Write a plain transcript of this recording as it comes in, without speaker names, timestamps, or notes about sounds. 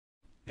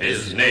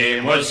His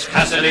name was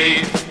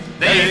Cassidy,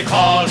 they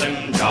called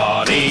him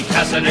Johnny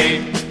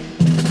Cassidy.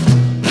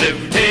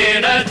 Lived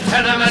in a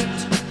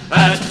tenement,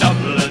 a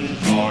Dublin,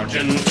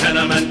 Georgian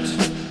tenement.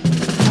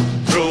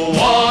 Through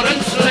war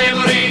and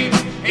slavery,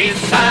 he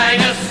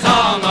sang a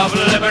song of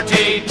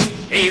liberty.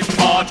 He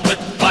fought with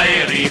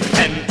fiery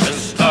pen to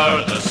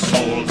stir the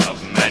souls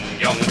of men,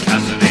 young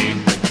Cassidy.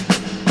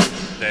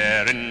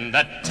 There in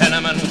that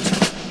tenement,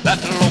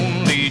 that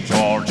lonely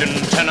Georgian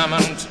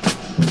tenement,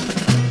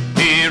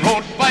 he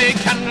wrote by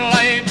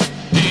candlelight,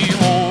 he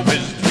wove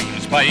his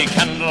dreams by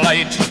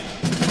candlelight.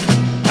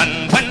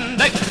 And when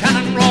the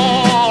cannon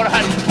roar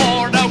had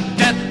poured out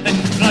death in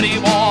bloody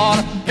war,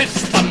 his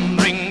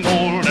thundering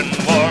golden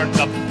words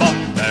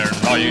above their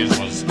noise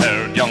was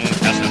heard, young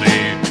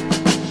Cassidy.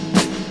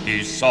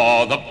 He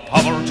saw the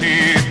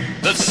poverty,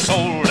 the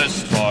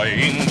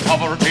soul-destroying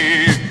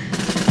poverty.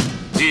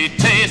 He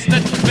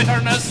tasted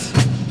bitterness,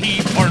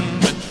 he burned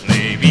with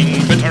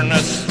flaming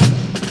bitterness.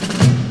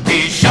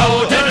 He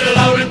shouted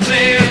loud and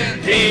clear,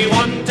 he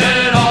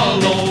wanted all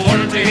the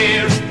world to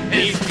hear.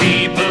 His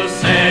people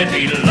said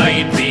he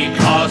lied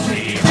because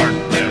he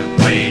hurt their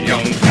pride,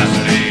 young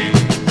Cassidy.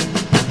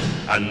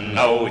 And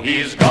now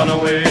he's gone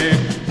away,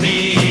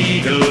 the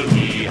eagle,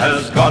 he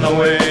has gone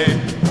away.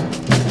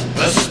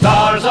 The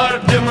stars are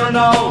dimmer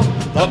now,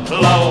 the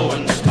plough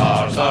and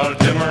stars are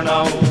dimmer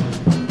now.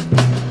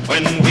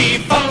 When we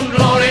found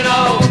glory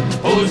now,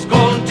 who's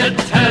going to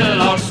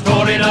tell our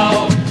story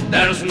now?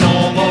 There's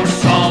no more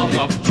song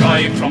of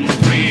joy from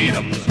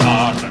freedom's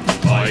garden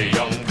by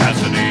young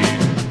Cassidy.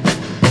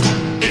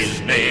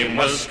 His name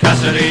was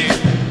Cassidy,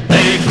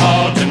 they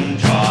called him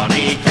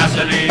Johnny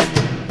Cassidy.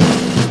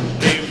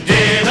 Lived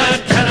in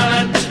a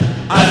tenement,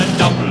 a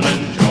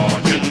Dublin,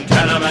 Georgian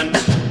tenement.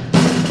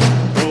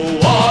 Through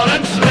war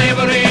and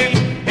slavery,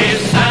 he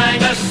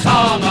sang a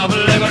song of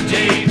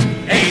liberty.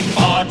 He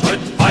fought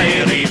with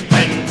fiery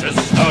pen to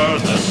stir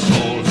the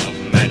souls of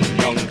men,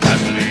 young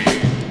Cassidy.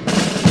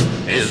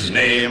 His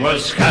name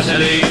was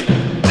Cassidy,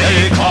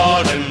 they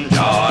called him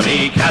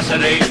Johnny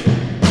Cassidy.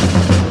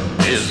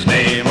 His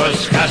name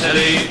was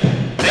Cassidy,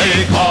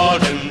 they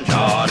called him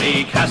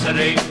Johnny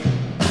Cassidy.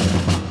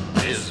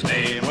 His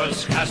name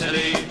was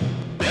Cassidy,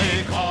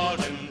 they called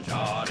him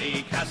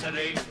Johnny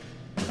Cassidy.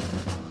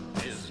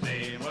 His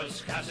name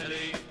was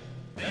Cassidy,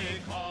 they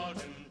called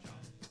him